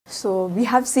So we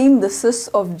have seen the cysts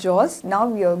of jaws. Now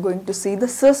we are going to see the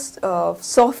cysts of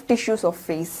soft tissues of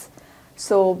face.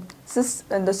 So cysts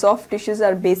and the soft tissues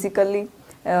are basically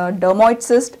dermoid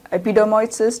cyst,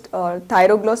 epidermoid cyst, or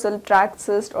thyroglossal tract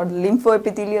cyst, or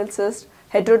lymphoepithelial cyst,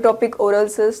 heterotopic oral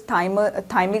cyst,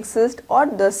 thymic cyst, or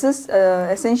the cyst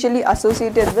essentially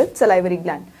associated with salivary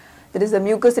gland. There is the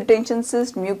mucous retention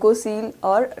cyst, mucocele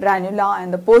or ranula,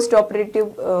 and the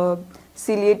post-operative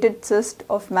ciliated cyst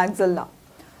of maxilla.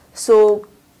 So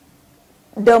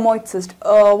dermoid cyst.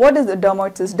 What is the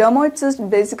dermoid cyst? Dermoid cyst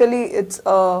basically it's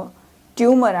a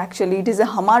tumor actually. It is a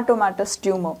hematomatous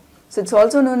tumor. So it's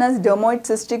also known as dermoid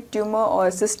cystic tumor or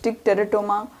cystic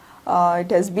teratoma.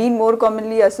 It has been more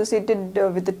commonly associated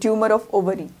with the tumor of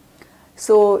ovary.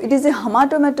 So it is a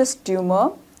hematomatous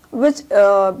tumor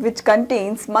which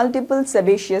contains multiple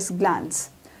sebaceous glands.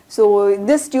 So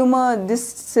this tumor, this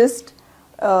cyst,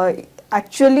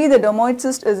 actually the dermoid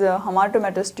cyst is a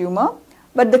hematomatous tumor,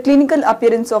 but the clinical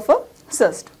appearance of a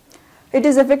cyst. It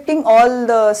is affecting all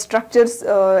the structures,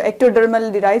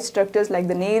 ectodermal derived structures like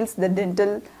the nails, the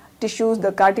dental tissues,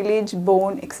 the cartilage,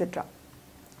 bone, etc.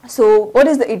 So what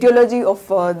is the etiology of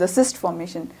the cyst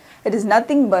formation? It is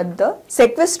nothing but the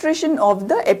sequestration of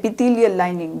the epithelial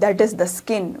lining, that is the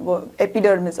skin,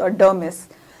 epidermis or dermis.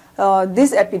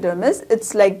 This epidermis,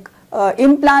 it's like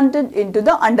implanted into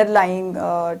the underlying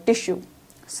tissue.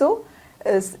 So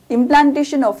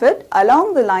implantation of it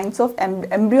along the lines of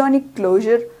embryonic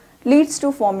closure leads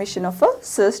to formation of a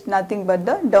cyst, nothing but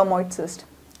the dermoid cyst.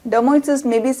 Dermoid cyst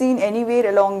may be seen anywhere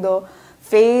along the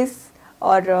face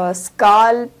or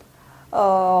scalp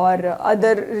or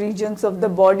other regions of the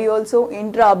body also.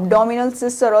 Intra-abdominal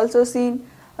cysts are also seen.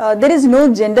 There is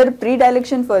no gender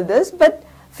predilection for this, but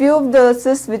few of the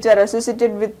cysts which are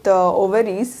associated with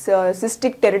ovaries,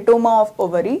 cystic teratoma of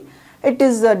ovary, it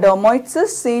is a dermoid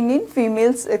cyst seen in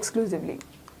females exclusively.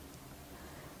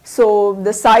 So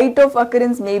the site of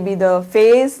occurrence may be the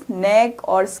face, neck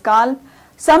or scalp.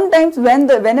 Sometimes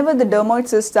whenever the dermoid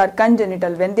cysts are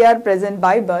congenital, when they are present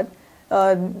by birth,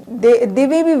 they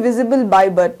may be visible by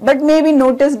birth, but may be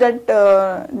noticed at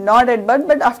not at birth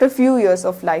but after few years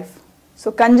of life.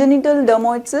 So congenital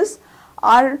dermoid cysts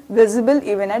are visible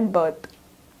even at birth.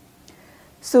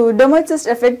 So dermoid cysts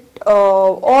affect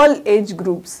all age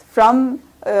groups from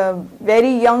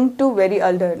very young to very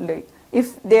elderly.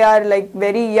 If they are like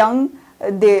very young,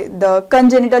 the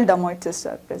congenital dermoid cysts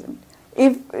are present.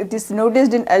 If it is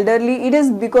noticed in elderly, it is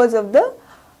because of the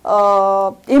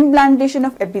implantation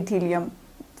of epithelium.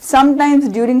 Sometimes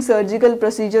during surgical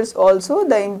procedures also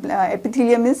the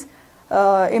epithelium is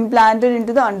implanted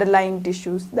into the underlying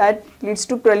tissues. That leads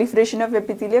to proliferation of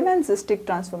epithelium and cystic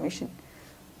transformation.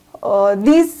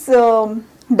 These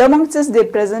dermoid cysts, they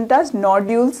present as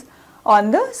nodules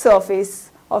on the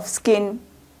surface of skin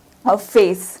of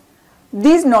face.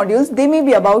 These nodules, they may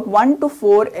be about 1 to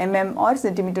 4 mm or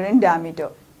centimeter in diameter.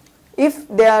 If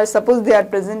they are, suppose they are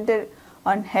presented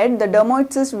on head, the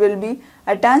dermoid cyst will be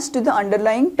attached to the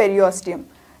underlying periosteum.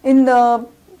 In the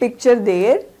picture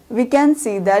there, we can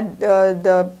see that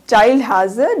the child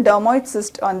has a dermoid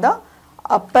cyst on the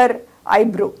upper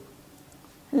eyebrow,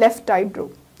 left eyebrow.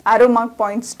 Arrow mark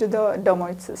points to the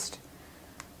dermoid cyst.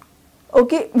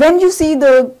 Okay, when you see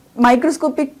the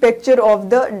microscopic picture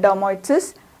of the dermoid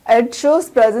cyst, it shows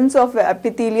presence of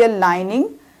epithelial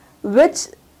lining which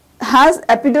has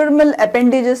epidermal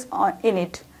appendages in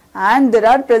it, and there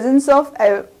are presence of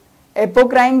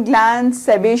apocrine glands,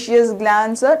 sebaceous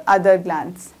glands or other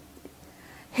glands.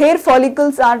 Hair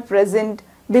follicles are present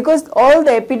because all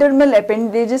the epidermal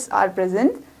appendages are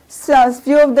present. So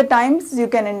few of the times you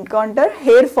can encounter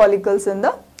hair follicles in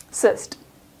the cyst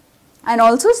and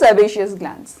also sebaceous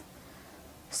glands.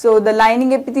 So the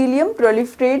lining epithelium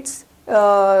proliferates,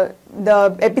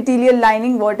 the epithelial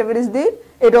lining whatever is there,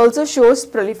 it also shows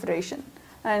proliferation.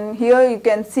 And here you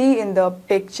can see in the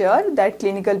picture, that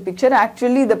clinical picture,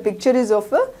 actually the picture is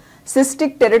of a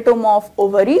cystic teratoma of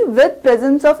ovary with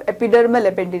presence of epidermal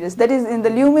appendages. That is, in the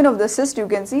lumen of the cyst you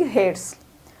can see hairs.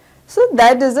 So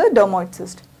that is a dermoid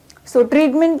cyst. So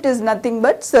treatment is nothing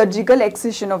but surgical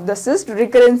excision of the cyst.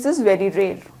 Recurrence is very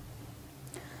rare.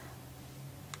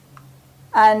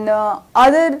 And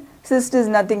other cyst is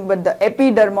nothing but the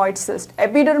epidermoid cyst.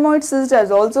 Epidermoid cyst has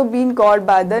also been called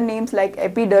by other names like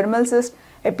epidermal cyst,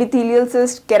 epithelial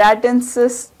cyst, keratin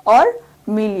cyst or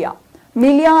milia.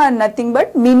 Milia are nothing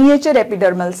but miniature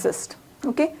epidermal cyst.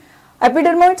 Okay.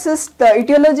 Epidermoid cyst, the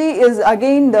etiology is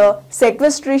again the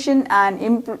sequestration and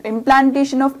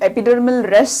implantation of epidermal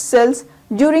rest cells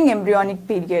during embryonic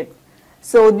period.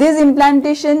 So this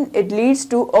implantation, it leads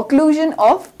to occlusion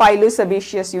of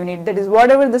pilosebaceous unit, that is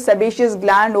whatever the sebaceous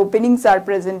gland openings are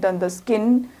present on the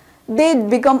skin they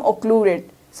become occluded.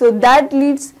 So that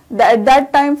leads, at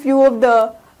that time few of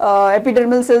the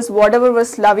epidermal cells, whatever was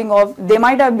sloughing off, they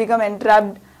might have become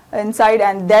entrapped inside,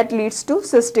 and that leads to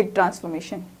cystic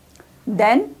transformation.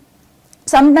 Then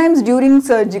sometimes during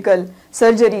surgical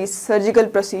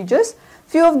procedures,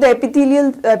 few of the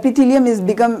epithelium is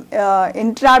become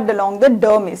entrapped along the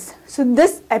dermis. So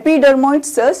this epidermoid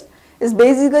cyst is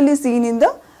basically seen in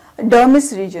the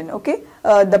dermis region. Okay,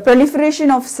 the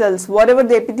proliferation of cells, whatever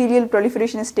the epithelial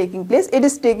proliferation is taking place, it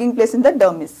is taking place in the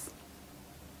dermis.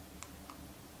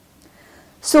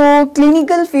 So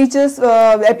clinical features,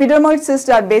 epidermoid cysts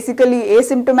are basically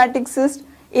asymptomatic cysts.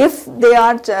 If they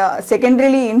are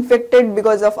secondarily infected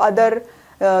because of other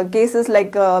cases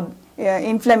like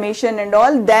inflammation and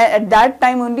all, that at that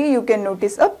time only you can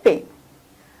notice a pain.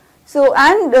 So,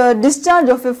 and discharge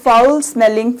of a foul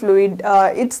smelling fluid,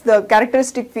 it's the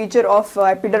characteristic feature of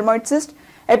epidermoid cyst.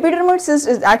 Epidermoid cyst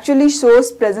is actually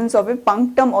shows presence of a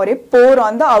punctum or a pore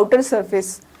on the outer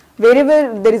surface.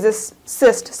 Wherever there is a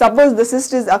cyst, suppose the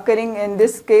cyst is occurring in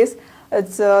this case,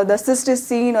 it's the cyst is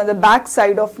seen on the back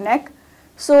side of neck.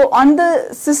 So on the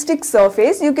cystic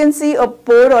surface, you can see a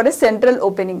pore or a central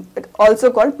opening,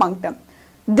 also called punctum.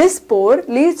 This pore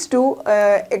leads to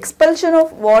expulsion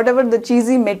of whatever the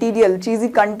cheesy material, cheesy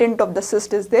content of the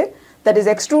cyst is there, that is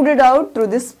extruded out through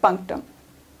this punctum.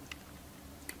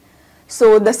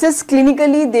 So the cysts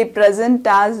clinically, they present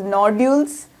as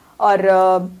nodules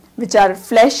or which are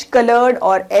flesh colored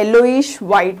or yellowish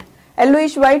white.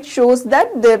 Yellowish white shows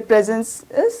that their presence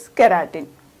is keratin.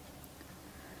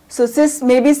 So cysts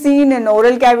may be seen in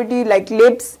oral cavity like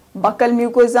lips, buccal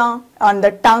mucosa, on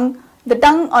the tongue.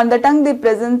 On the tongue they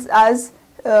present as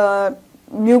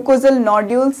mucosal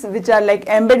nodules which are like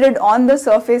embedded on the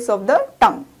surface of the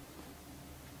tongue.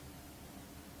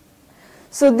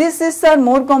 So these cysts are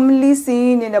more commonly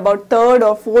seen in about 3rd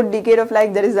or 4th decade of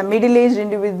life. There is a middle-aged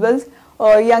individuals,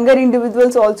 or younger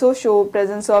individuals also show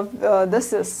presence of the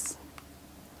cysts.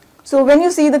 So when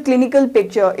you see the clinical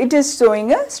picture, it is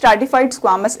showing a stratified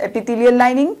squamous epithelial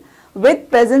lining with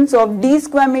presence of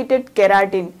desquamated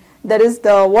keratin. That is,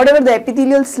 the whatever the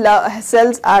epithelial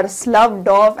cells are sloughed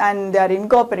off and they are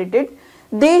incorporated,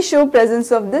 they show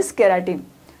presence of this keratin.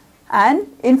 And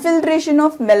infiltration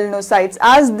of melanocytes,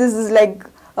 as this is like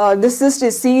this cyst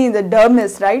is seen in the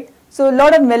dermis, right? So a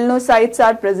lot of melanocytes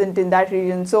are present in that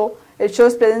region. So it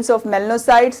shows presence of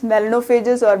melanocytes,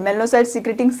 melanophages or melanocyte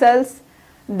secreting cells.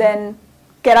 Then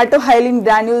keratohyalin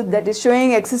granules, that is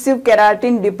showing excessive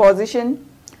keratin deposition,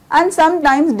 and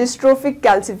sometimes dystrophic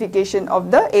calcification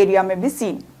of the area may be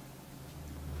seen.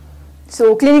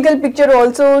 So clinical picture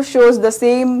also shows the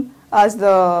same as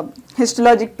the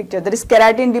histologic picture, that is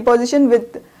keratin deposition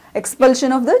with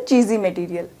expulsion of the cheesy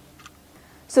material.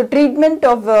 So treatment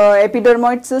of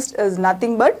epidermoid cyst is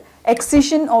nothing but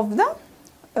excision of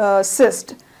the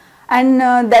cyst. And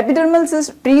the epidermal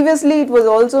cyst, previously it was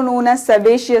also known as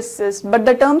sebaceous cyst, but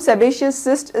the term sebaceous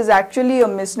cyst is actually a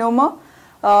misnomer.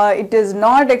 It is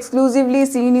not exclusively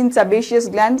seen in sebaceous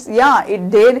glands. Yeah,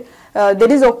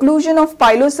 there is occlusion of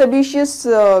pilosebaceous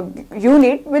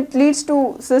unit which leads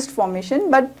to cyst formation,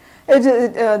 but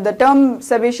the term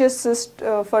sebaceous cyst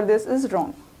for this is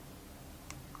wrong.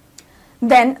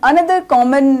 Then another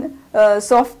common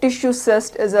soft tissue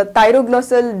cyst is a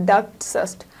thyroglossal duct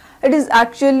cyst.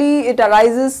 It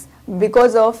arises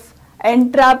because of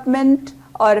entrapment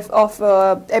or of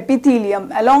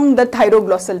epithelium along the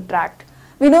thyroglossal tract.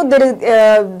 We know there is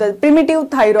the primitive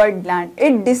thyroid gland.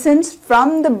 It descends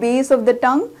from the base of the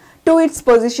tongue to its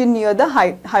position near the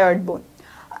hyoid bone.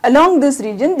 Along this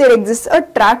region there exists a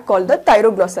tract called the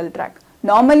thyroglossal tract.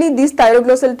 Normally this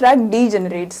thyroglossal tract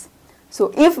degenerates.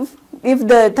 So if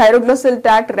the thyroglossal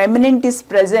tract remnant is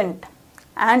present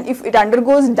and if it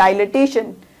undergoes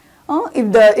dilatation,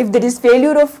 if there is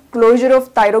failure of closure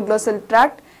of thyroglossal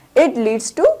tract, it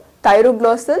leads to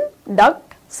thyroglossal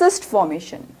duct cyst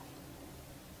formation.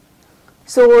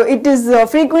 So it is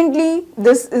frequently,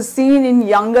 this is seen in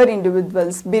younger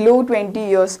individuals below 20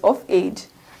 years of age,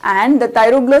 and the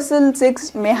thyroglossal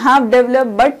cyst may have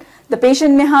developed, but the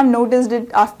patient may have noticed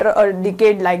it after a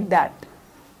decade like that.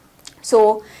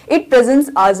 So it presents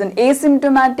as an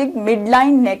asymptomatic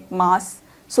midline neck mass.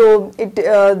 So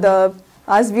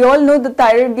as we all know, the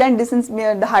thyroid gland descends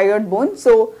near the hyoid bone.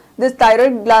 So this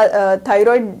thyroid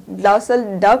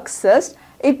glossal duct cyst,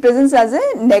 it presents as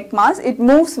a neck mass. It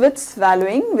moves with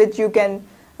swallowing, which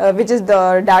is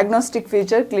the diagnostic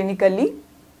feature clinically.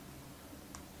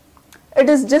 It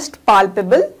is just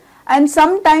palpable, and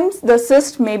sometimes the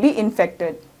cyst may be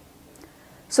infected.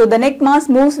 So the neck mass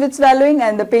moves with swallowing,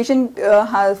 and the patient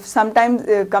has sometimes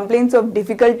complaints of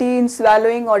difficulty in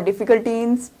swallowing or difficulty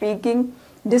in speaking,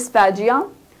 dysphagia,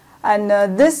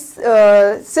 and this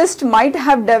cyst might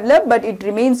have developed but it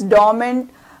remains dormant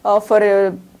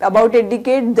for about a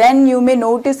decade. Then you may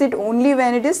notice it only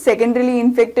when it is secondarily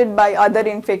infected by other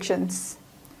infections.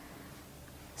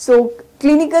 So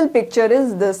clinical picture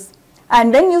is this,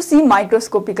 and when you see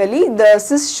microscopically, the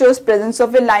cyst shows presence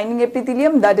of a lining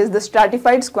epithelium, that is the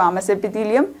stratified squamous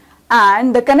epithelium,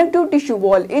 and the connective tissue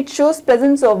wall. It shows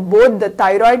presence of both the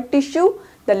thyroid tissue,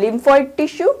 the lymphoid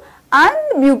tissue, and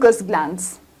mucous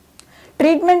glands.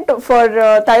 Treatment for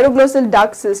thyroglossal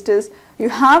duct cyst is you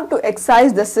have to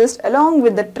excise the cyst along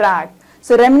with the tract.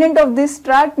 So remnant of this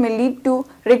tract may lead to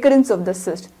recurrence of the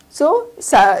cyst. So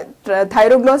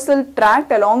thyroglossal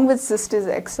tract along with cyst is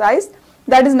excised.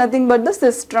 That is nothing but the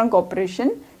cyst trunk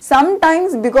operation.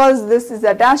 Sometimes because this is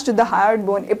attached to the hyoid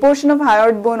bone, a portion of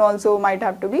hyoid bone also might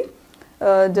have to be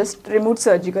just removed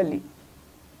surgically.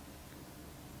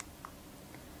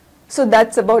 So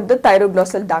that's about the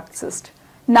thyroglossal duct cyst.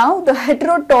 Now the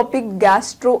heterotopic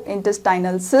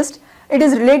gastrointestinal cyst, it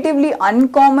is relatively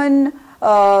uncommon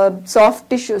soft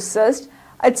tissue cyst.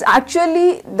 It's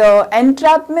actually the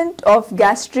entrapment of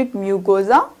gastric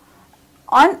mucosa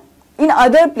in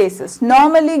other places.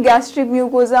 Normally gastric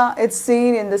mucosa is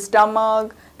seen in the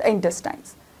stomach, the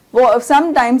intestines.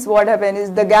 Sometimes what happens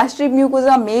is the gastric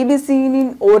mucosa may be seen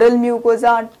in oral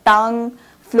mucosa, tongue,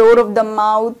 floor of the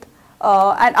mouth,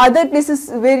 and other places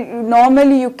where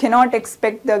normally you cannot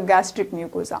expect the gastric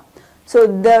mucosa. So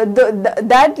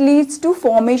that leads to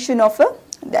formation of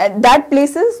that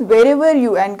places wherever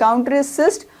you encounter a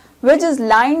cyst which is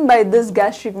lined by this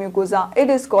gastric mucosa,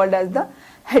 it is called as the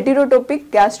heterotopic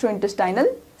gastrointestinal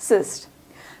cyst.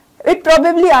 It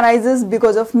probably arises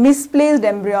because of misplaced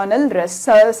embryonal rest.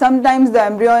 Sometimes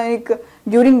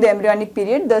during the embryonic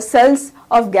period, the cells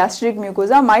of gastric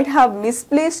mucosa might have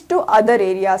misplaced to other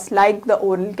areas like the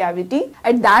oral cavity.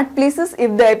 At that places,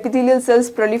 if the epithelial cells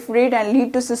proliferate and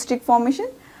lead to cystic formation,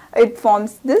 it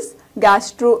forms this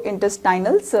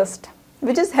gastrointestinal cyst,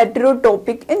 which is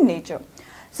heterotopic in nature.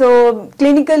 So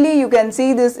clinically you can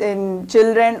see this in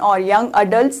children or young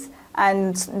adults,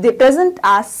 and they present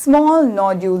as small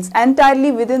nodules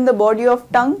entirely within the body of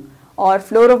tongue or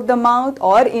floor of the mouth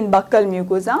or in buccal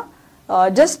mucosa,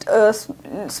 just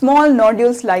small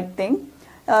nodules like thing.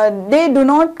 They do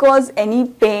not cause any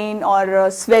pain or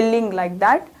swelling like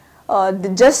that,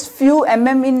 just few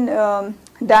in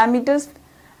diameters,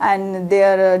 and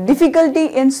their difficulty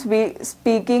in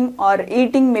speaking or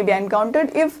eating may be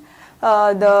encountered if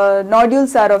the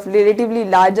nodules are of relatively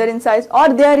larger in size, or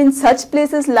they are in such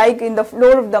places like in the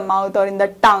floor of the mouth or in the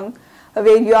tongue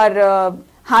where you are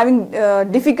having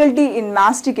difficulty in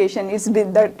mastication,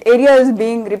 that area is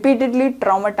being repeatedly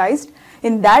traumatized.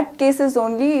 In that cases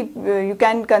only you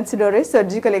can consider a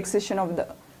surgical excision of the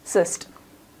cyst.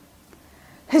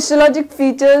 Histologic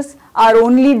features are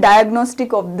only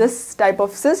diagnostic of this type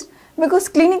of cyst, because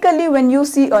clinically when you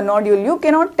see a nodule, you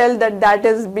cannot tell that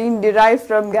is being derived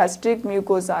from gastric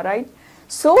mucosa, right?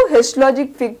 So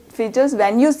histologic features,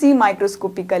 when you see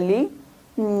microscopically,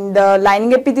 the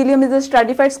lining epithelium is the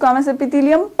stratified squamous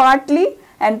epithelium partly,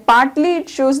 and partly it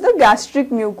shows the gastric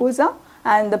mucosa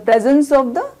and the presence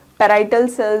of the parietal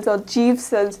cells or chief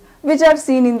cells which are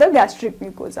seen in the gastric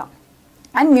mucosa,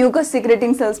 and mucus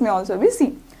secreting cells may also be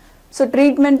seen. So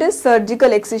treatment is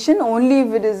surgical excision only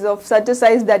if it is of such a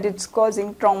size that it's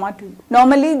causing trauma to you.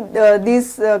 Normally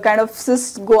these kind of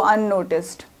cysts go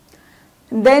unnoticed.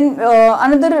 Then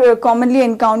another commonly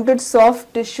encountered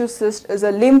soft tissue cyst is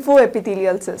a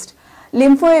lymphoepithelial cyst.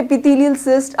 Lymphoepithelial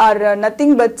cysts are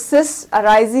nothing but cysts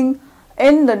arising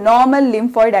in the normal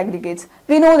lymphoid aggregates.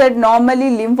 We know that normally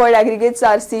lymphoid aggregates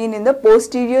are seen in the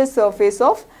posterior surface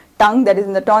of tongue, that is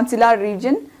in the tonsillar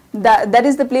region. That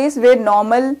is the place where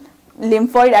normal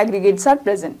lymphoid aggregates are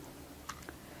present.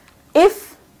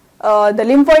 If the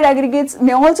lymphoid aggregates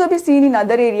may also be seen in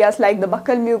other areas like the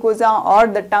buccal mucosa or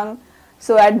the tongue.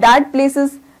 So at that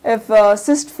places, if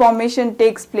cyst formation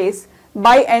takes place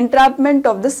by entrapment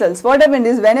of the cells, what happens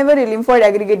is whenever a lymphoid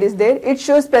aggregate is there, it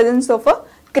shows presence of a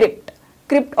crypt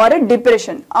or a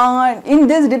depression. In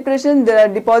this depression there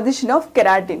are deposition of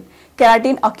keratin.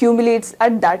 Keratin accumulates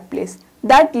at that place.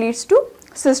 That leads to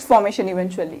cyst formation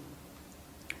eventually.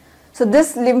 So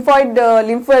this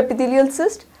lymphoepithelial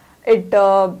cyst, it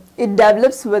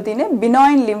develops within a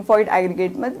benign lymphoid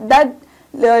aggregate. That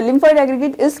lymphoid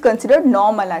aggregate is considered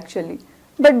normal actually,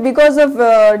 but because of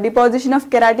deposition of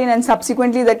keratin and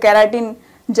subsequently the keratin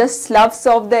just sloughs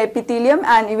off the epithelium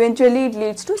and eventually it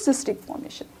leads to cystic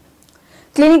formation.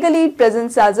 Clinically it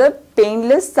presents as a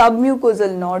painless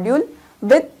submucosal nodule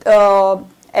with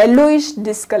yellowish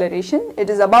discoloration. It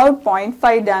is about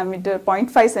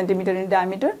 0.5 centimeter in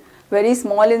diameter very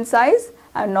small in size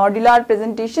and nodular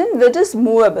presentation which is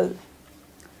movable.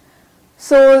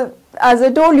 So as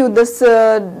I told you, this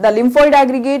the lymphoid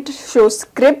aggregate shows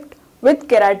crypt with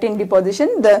keratin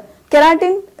deposition. The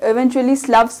keratin eventually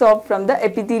sloughs off from the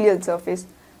epithelial surface.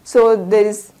 So there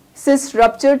is cyst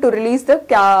rupture to release the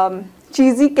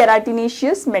cheesy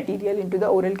keratinaceous material into the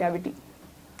oral cavity.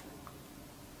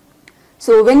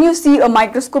 So when you see a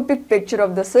microscopic picture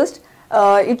of the cyst,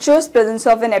 it shows presence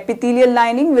of an epithelial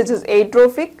lining which is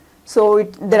atrophic. So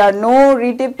there are no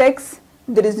retipex,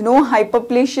 there is no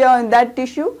hyperplasia in that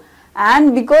tissue,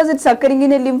 and because it's occurring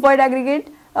in a lymphoid aggregate,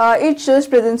 it shows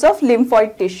presence of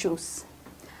lymphoid tissues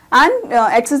and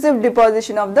excessive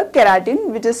deposition of the keratin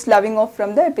which is sloughing off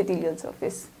from the epithelial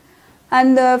surface.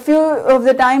 And few of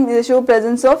the time they show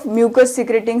presence of mucus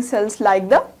secreting cells like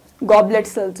the goblet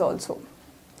cells also.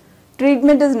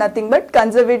 Treatment is nothing but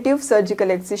conservative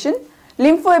surgical excision.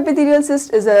 Lymphoepithelial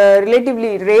cyst is a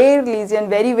relatively rare lesion,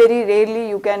 very rarely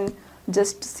you can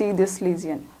just see this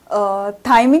lesion.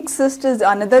 Thymic cyst is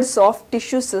another soft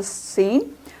tissue cyst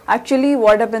seen. Actually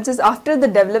what happens is, after the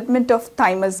development of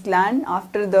thymus gland,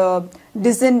 after the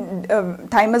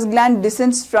thymus gland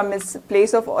descends from its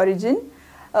place of origin,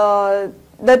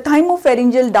 the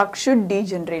thymopharyngeal duct should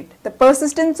degenerate. The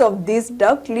persistence of this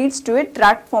duct leads to a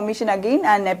tract formation again,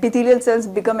 and epithelial cells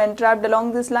become entrapped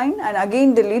along this line, and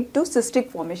again they lead to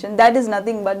cystic formation. That is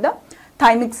nothing but the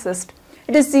thymic cyst.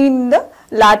 It is seen in the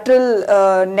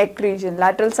lateral neck region,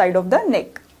 lateral side of the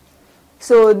neck.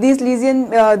 So these lesions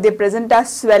they present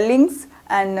as swellings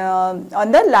and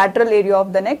on the lateral area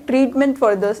of the neck. Treatment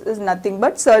for this is nothing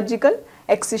but surgical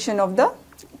excision of the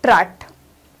tract.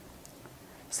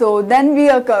 So then we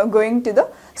are going to the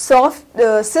soft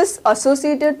cysts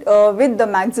associated with the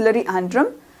maxillary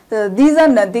antrum. These are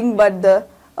nothing but the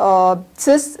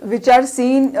cysts which are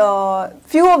seen,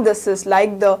 few of the cysts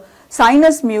like the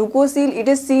sinus mucocele, it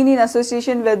is seen in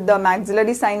association with the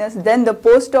maxillary sinus. Then the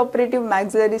post-operative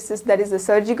maxillary cyst, that is the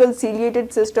surgical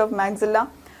ciliated cyst of maxilla,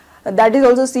 that is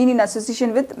also seen in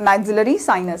association with maxillary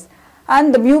sinus.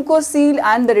 And the mucocele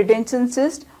and the retention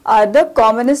cyst are the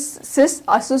commonest cysts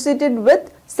associated with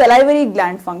salivary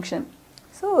gland function.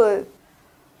 So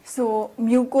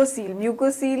mucocele,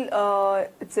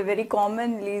 it's a very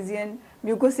common lesion.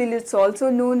 Mucocele is also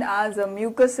known as a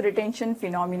mucus retention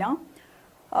phenomena.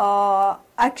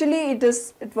 Actually it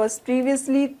was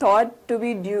previously thought to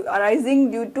be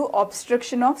arising due to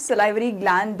obstruction of salivary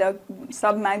gland duct,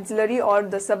 submaxillary or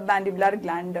the submandibular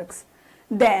gland ducts.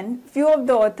 Then few of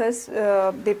the authors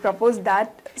they proposed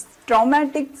that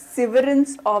traumatic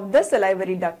severance of the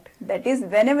salivary duct, that is,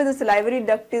 whenever the salivary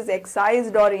duct is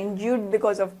excised or injured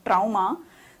because of trauma,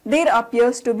 there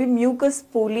appears to be mucus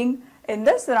pooling in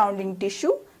the surrounding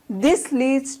tissue. This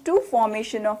leads to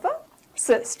formation of a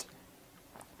cyst.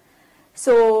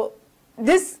 So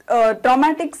this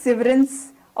traumatic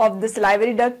severance of the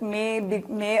salivary duct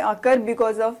may occur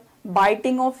because of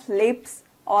biting of lips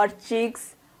or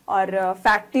cheeks, or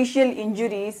factitial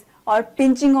injuries, or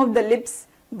pinching of the lips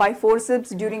by forceps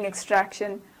during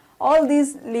extraction. All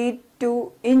these lead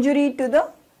to injury to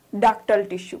the ductal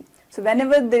tissue. So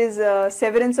whenever there is a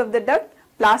severance of the duct,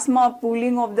 plasma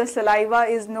pooling of the saliva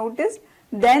is noticed,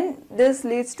 then this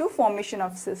leads to formation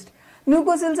of cyst.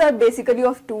 Mucoceles are basically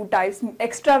of two types: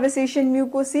 extravasation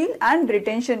mucocele and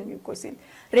retention mucocele.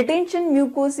 Retention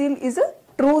mucocele is a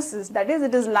true cyst, that is,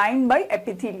 it is lined by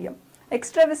epithelium.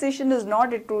 Extravasation is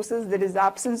not a true cyst, there is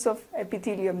absence of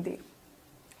epithelium there.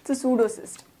 It's a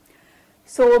pseudocyst.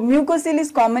 So mucocele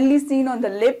is commonly seen on the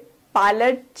lip,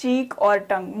 palate, cheek or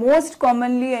tongue. Most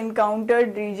commonly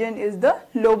encountered region is the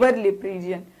lower lip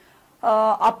region.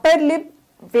 Upper lip,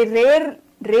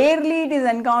 rarely it is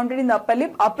encountered in the upper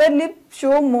lip. Upper lip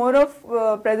show more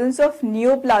of presence of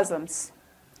neoplasms.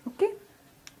 Okay.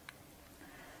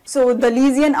 So the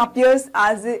lesion appears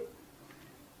as a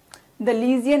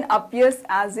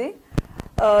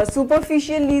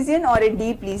superficial lesion or a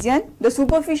deep lesion. The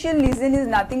superficial lesion is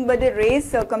nothing but a raised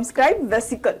circumscribed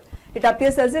vesicle. It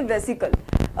appears as a vesicle.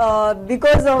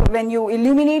 Because of when you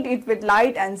illuminate it with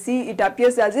light and see, it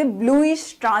appears as a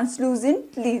bluish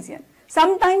translucent lesion.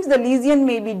 Sometimes the lesion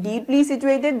may be deeply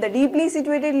situated. The deeply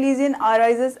situated lesion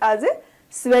arises as a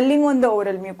swelling on the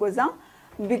oral mucosa.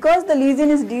 Because the lesion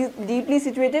is deeply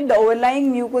situated, the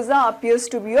overlying mucosa appears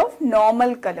to be of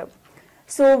normal color.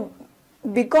 So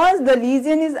because the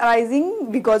lesion is arising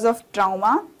because of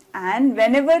trauma, and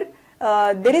whenever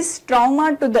there is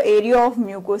trauma to the area of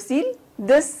mucocele,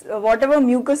 this whatever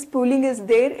mucus pooling is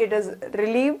there, it is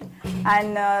relieved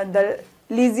and the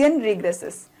lesion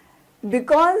regresses.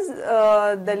 Because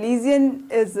the lesion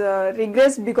is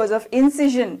regressed because of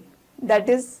incision, that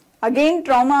is Again,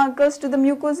 trauma occurs to the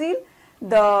mucosal,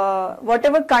 the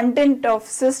whatever content of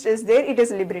cyst is there, it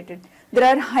is liberated. There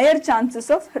are higher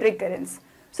chances of recurrence.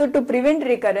 So to prevent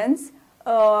recurrence,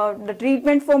 the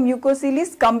treatment for mucosal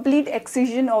is complete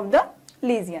excision of the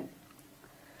lesion.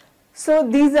 So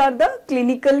these are the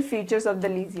clinical features of the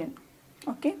lesion.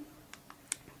 Okay.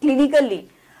 Clinically,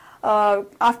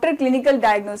 after clinical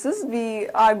diagnosis, we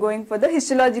are going for the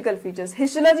histological features.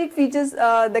 Histologic features,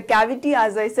 the cavity,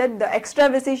 as I said, the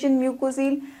extravasation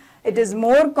mucosal, it is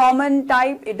more common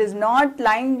type, it is not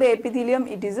lined by epithelium,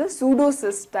 it is a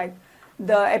pseudocyst type.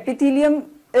 The epithelium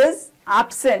is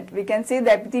absent, we can say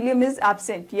the epithelium is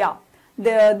absent, yeah.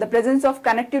 The presence of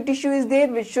connective tissue is there,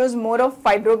 which shows more of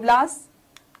fibroblasts,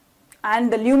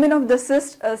 and the lumen of the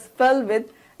cyst is filled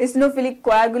with eosinophilic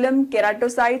coagulum,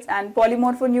 keratocytes and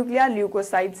polymorphonuclear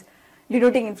leukocytes,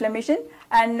 denoting inflammation.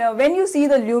 And when you see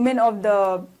the lumen of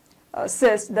the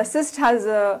cyst has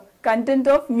a content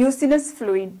of mucinous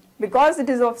fluid, because it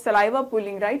is of saliva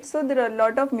pooling, right? So there are a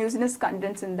lot of mucinous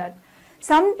contents in that.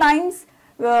 Sometimes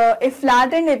a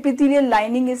flattened epithelial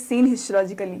lining is seen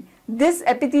histologically. This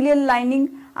epithelial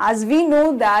lining, as we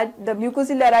know that the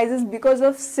mucosal arises because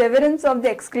of severance of the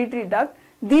excretory duct,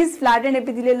 this flattened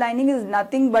epithelial lining is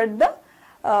nothing but the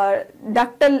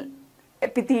ductal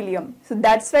epithelium. So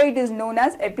that's why it is known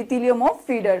as epithelium of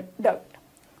feeder duct.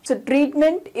 So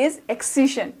treatment is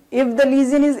excision. If the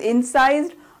lesion is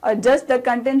incised or just the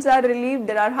contents are relieved,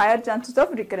 there are higher chances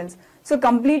of recurrence. So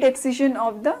complete excision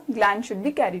of the gland should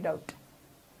be carried out.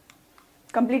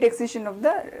 Complete excision of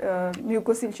the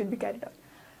mucosal should be carried out.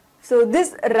 So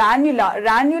this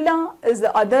ranula is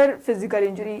the other physical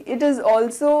injury. It is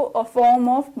also a form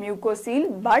of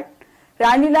mucosal, but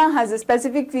ranula has a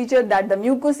specific feature that the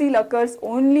mucosal occurs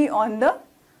only on the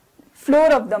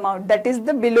floor of the mouth, that is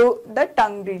the below the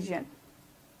tongue region.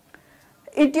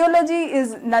 Etiology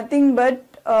is nothing but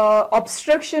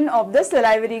obstruction of the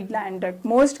salivary gland duct,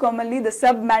 most commonly the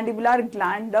submandibular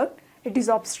gland duct. It is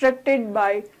obstructed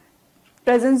by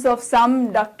presence of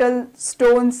some ductal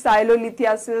stones,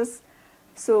 silolithiasis,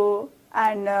 so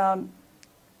and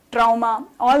trauma.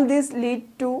 All this lead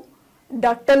to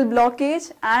ductal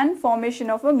blockage and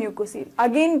formation of a mucosal.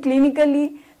 Again,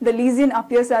 clinically, the lesion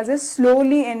appears as a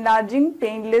slowly enlarging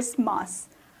painless mass.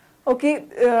 Okay,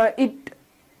 it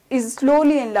is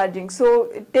slowly enlarging, so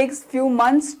it takes few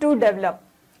months to develop.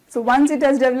 So once it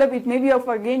has developed, it may be of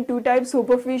again two types,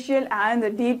 superficial and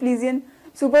the deep lesion.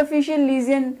 Superficial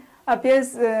lesion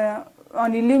appears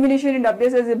on illumination, it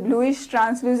appears as a bluish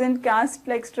translucent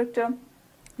cast-like structure,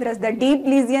 whereas the deep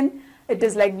lesion, it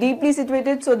is like deeply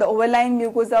situated, so the overlying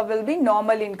mucosa will be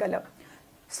normal in color.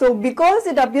 So because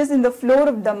it appears in the floor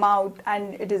of the mouth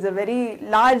and it is a very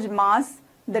large mass,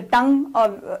 the tongue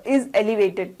is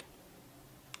elevated.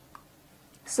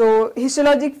 So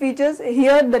histologic features,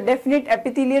 here the definite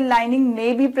epithelial lining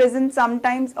may be present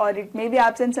sometimes or it may be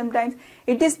absent sometimes.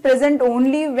 It is present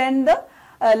only when the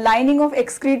lining of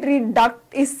excretory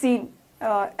duct is seen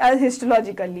as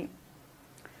histologically,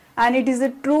 and it is a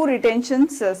true retention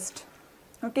cyst,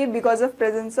 okay, because of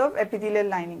presence of epithelial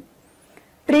lining.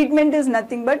 Treatment is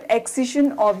nothing but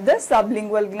excision of the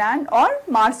sublingual gland or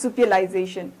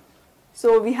marsupialization.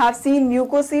 So we have seen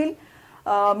mucosal.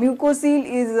 Mucosal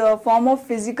is a form of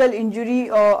physical injury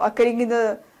occurring in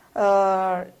the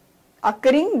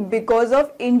occurring because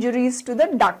of injuries to the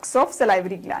ducts of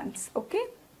salivary glands. Okay,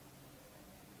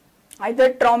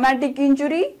 either traumatic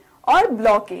injury or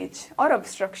blockage or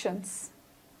obstructions.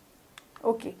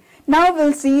 Okay. Now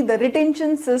we'll see the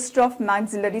retention cyst of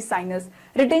maxillary sinus.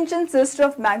 Retention cyst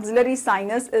of maxillary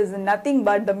sinus is nothing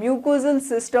but the mucosal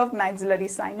cyst of maxillary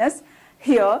sinus.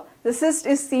 Here the cyst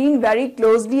is seen very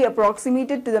closely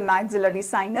approximated to the maxillary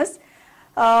sinus.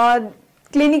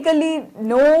 Clinically,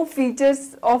 no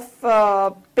features of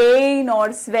pain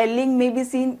or swelling may be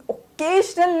seen.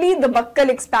 Occasionally the buccal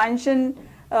expansion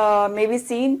may be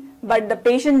seen, but the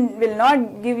patient will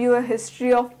not give you a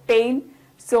history of pain.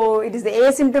 So it is the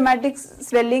asymptomatic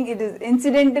swelling, it is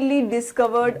incidentally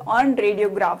discovered on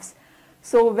radiographs.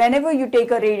 So whenever you take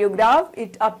a radiograph,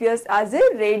 it appears as a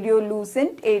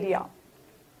radiolucent area,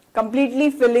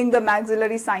 completely filling the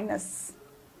maxillary sinus.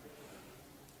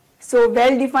 So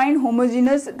well-defined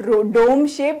homogeneous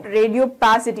dome-shaped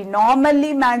radiopacity.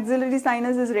 Normally maxillary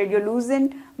sinus is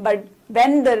radiolucent, but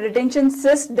when the retention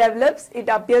cyst develops, it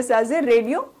appears as a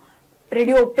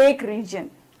radio-opaque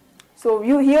region. So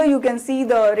here you can see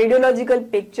the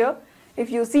radiological picture. If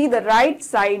you see the right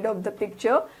side of the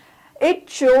picture, it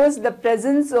shows the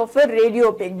presence of a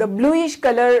radio-opaque. The bluish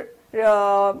color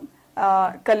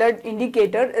colored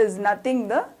indicator is nothing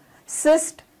the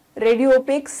cyst,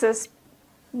 radio-opaque cyst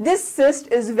this cyst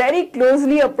is very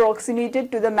closely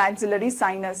approximated to the maxillary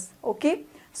sinus. Okay,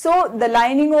 so the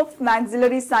lining of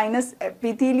maxillary sinus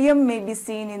epithelium may be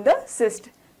seen in the cyst.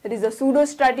 That is a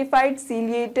pseudostratified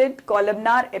ciliated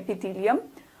columnar epithelium,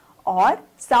 or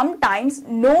sometimes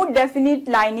no definite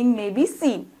lining may be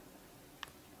seen.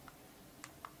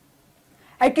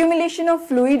 Accumulation of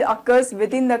fluid occurs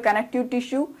within the connective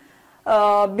tissue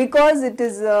because it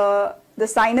is the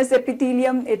sinus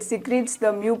epithelium, it secretes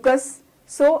the mucus.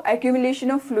 So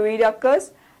accumulation of fluid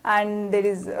occurs, and there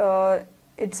is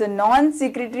it's a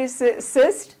non-secretory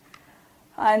cyst,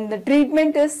 and the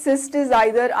treatment is cyst is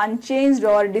either unchanged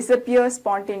or disappears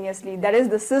spontaneously. That is,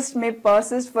 the cyst may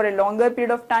persist for a longer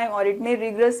period of time or it may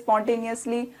regress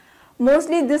spontaneously.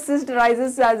 Mostly this cyst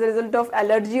arises as a result of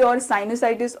allergy or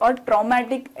sinusitis or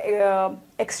traumatic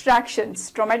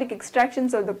extractions. Traumatic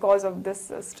extractions are the cause of this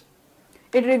cyst.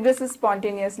 It regresses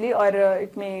spontaneously, or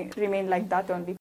it may remain like that only.